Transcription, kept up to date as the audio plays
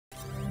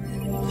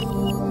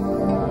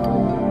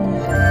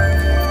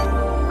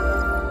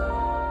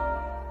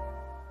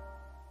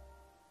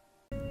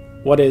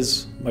What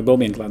is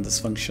Meibomian gland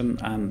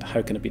dysfunction and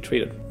how can it be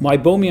treated?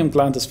 Meibomian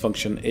gland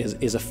dysfunction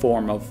is a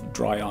form of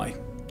dry eye,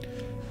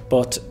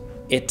 but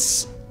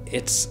it's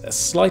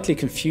slightly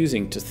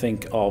confusing to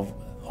think of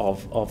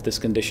this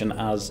condition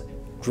as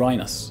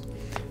dryness.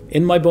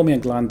 In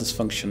Meibomian gland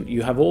dysfunction,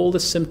 you have all the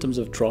symptoms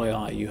of dry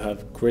eye. You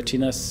have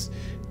grittiness,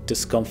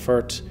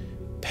 discomfort,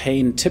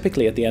 pain,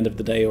 typically at the end of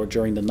the day or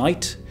during the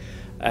night,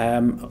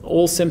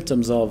 all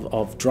symptoms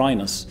of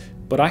dryness.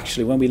 But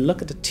actually, when we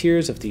look at the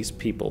tears of these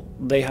people,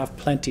 they have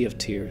plenty of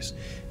tears.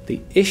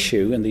 The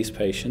issue in these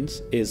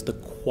patients is the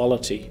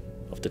quality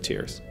of the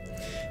tears.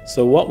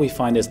 So what we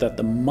find is that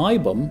the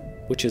meibum,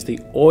 which is the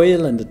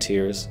oil in the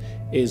tears,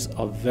 is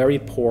of very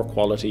poor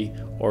quality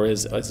or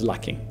is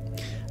lacking.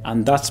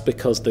 And that's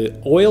because the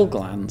oil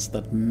glands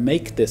that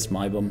make this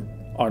meibum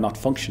are not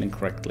functioning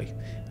correctly.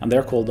 And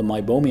they're called the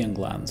Meibomian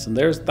glands. And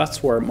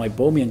that's where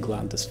Meibomian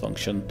gland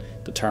dysfunction,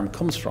 the term,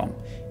 comes from.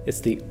 It's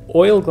the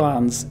oil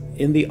glands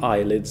in the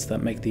eyelids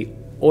that make the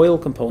oil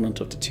component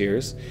of the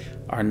tears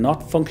are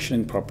not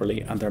functioning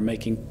properly, and they're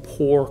making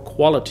poor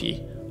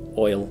quality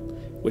oil,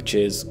 which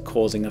is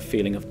causing a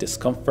feeling of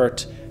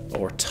discomfort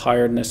or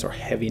tiredness or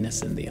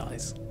heaviness in the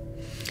eyes.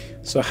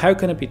 So how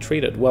can it be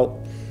treated?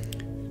 Well,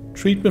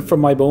 treatment for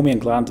Meibomian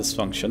gland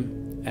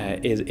dysfunction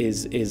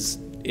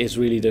is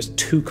really, there's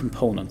two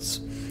components.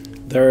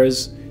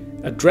 There's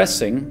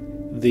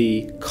addressing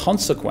the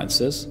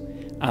consequences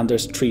and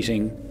there's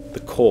treating the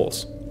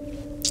cause.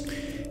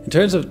 In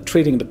terms of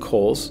treating the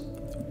cause,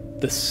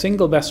 the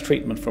single best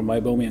treatment for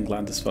Meibomian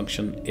gland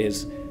dysfunction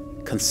is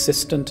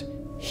consistent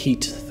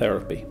heat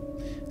therapy.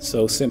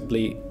 So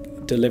simply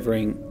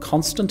delivering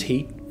constant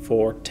heat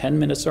for 10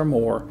 minutes or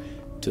more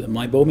to the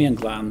Meibomian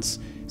glands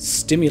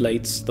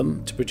stimulates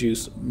them to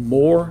produce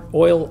more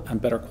oil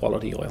and better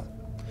quality oil.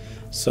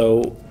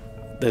 So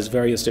there's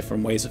various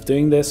different ways of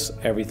doing this,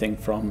 everything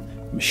from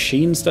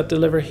machines that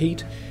deliver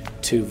heat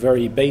to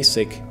very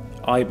basic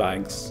eye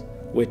bags,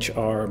 which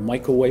are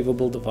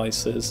microwavable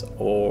devices,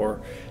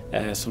 or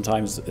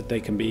sometimes they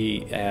can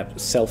be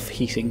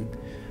self-heating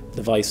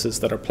devices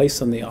that are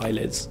placed on the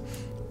eyelids.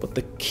 But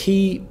the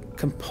key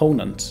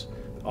component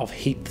of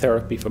heat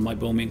therapy for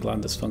Meibomian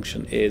gland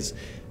dysfunction is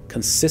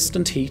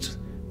consistent heat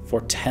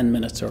for 10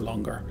 minutes or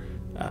longer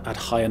at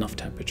high enough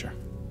temperature.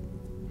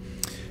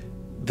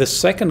 The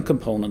second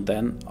component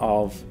then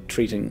of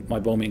treating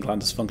Meibomian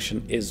gland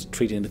dysfunction is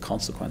treating the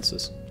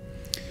consequences.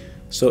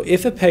 So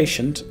if a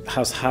patient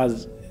has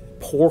had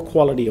poor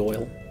quality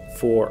oil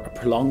for a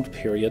prolonged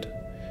period,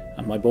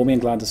 and Meibomian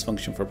gland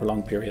dysfunction for a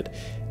prolonged period,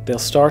 they'll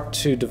start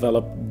to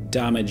develop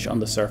damage on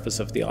the surface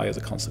of the eye as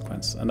a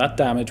consequence. And that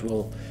damage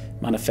will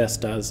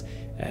manifest as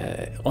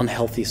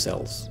unhealthy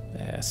cells,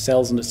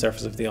 cells on the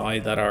surface of the eye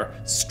that are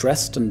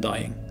stressed and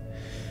dying.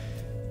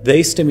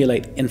 They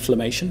stimulate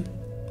inflammation,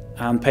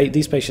 and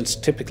these patients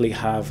typically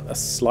have a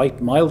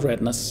slight mild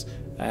redness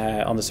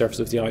on the surface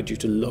of the eye due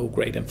to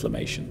low-grade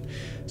inflammation.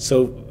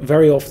 So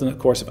very often a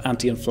course of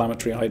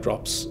anti-inflammatory eye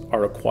drops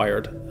are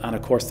required, and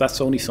of course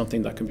that's only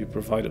something that can be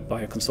provided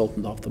by a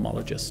consultant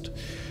ophthalmologist.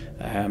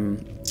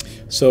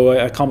 So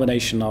a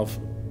combination of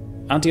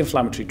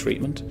anti-inflammatory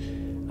treatment,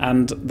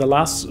 and the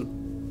last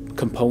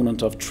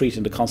component of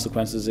treating the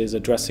consequences is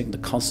addressing the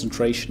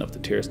concentration of the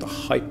tears, the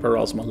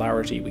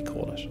hyperosmolarity we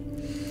call it.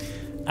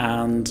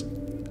 And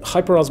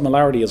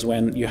hyperosmolarity is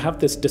when you have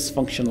this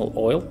dysfunctional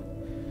oil.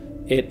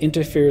 It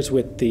interferes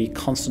with the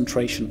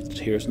concentration of the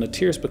tears, and the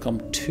tears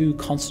become too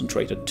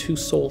concentrated, too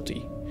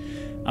salty.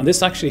 And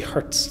this actually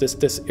hurts,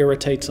 this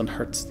irritates and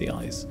hurts the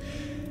eyes.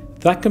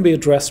 That can be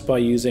addressed by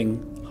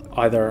using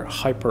either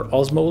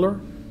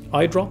hyperosmolar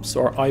eye drops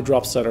or eye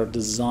drops that are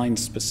designed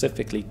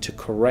specifically to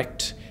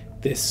correct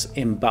this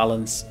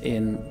imbalance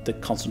in the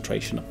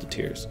concentration of the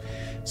tears.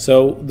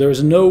 So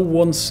there's no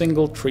one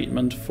single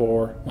treatment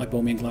for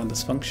Meibomian gland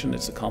dysfunction.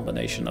 It's a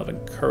combination of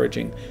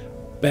encouraging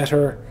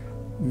better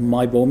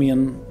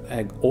Meibomian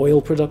oil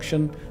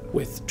production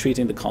with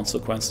treating the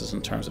consequences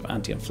in terms of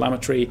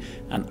anti-inflammatory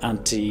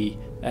and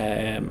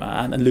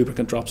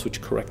lubricant drops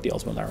which correct the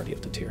osmolarity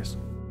of the tears.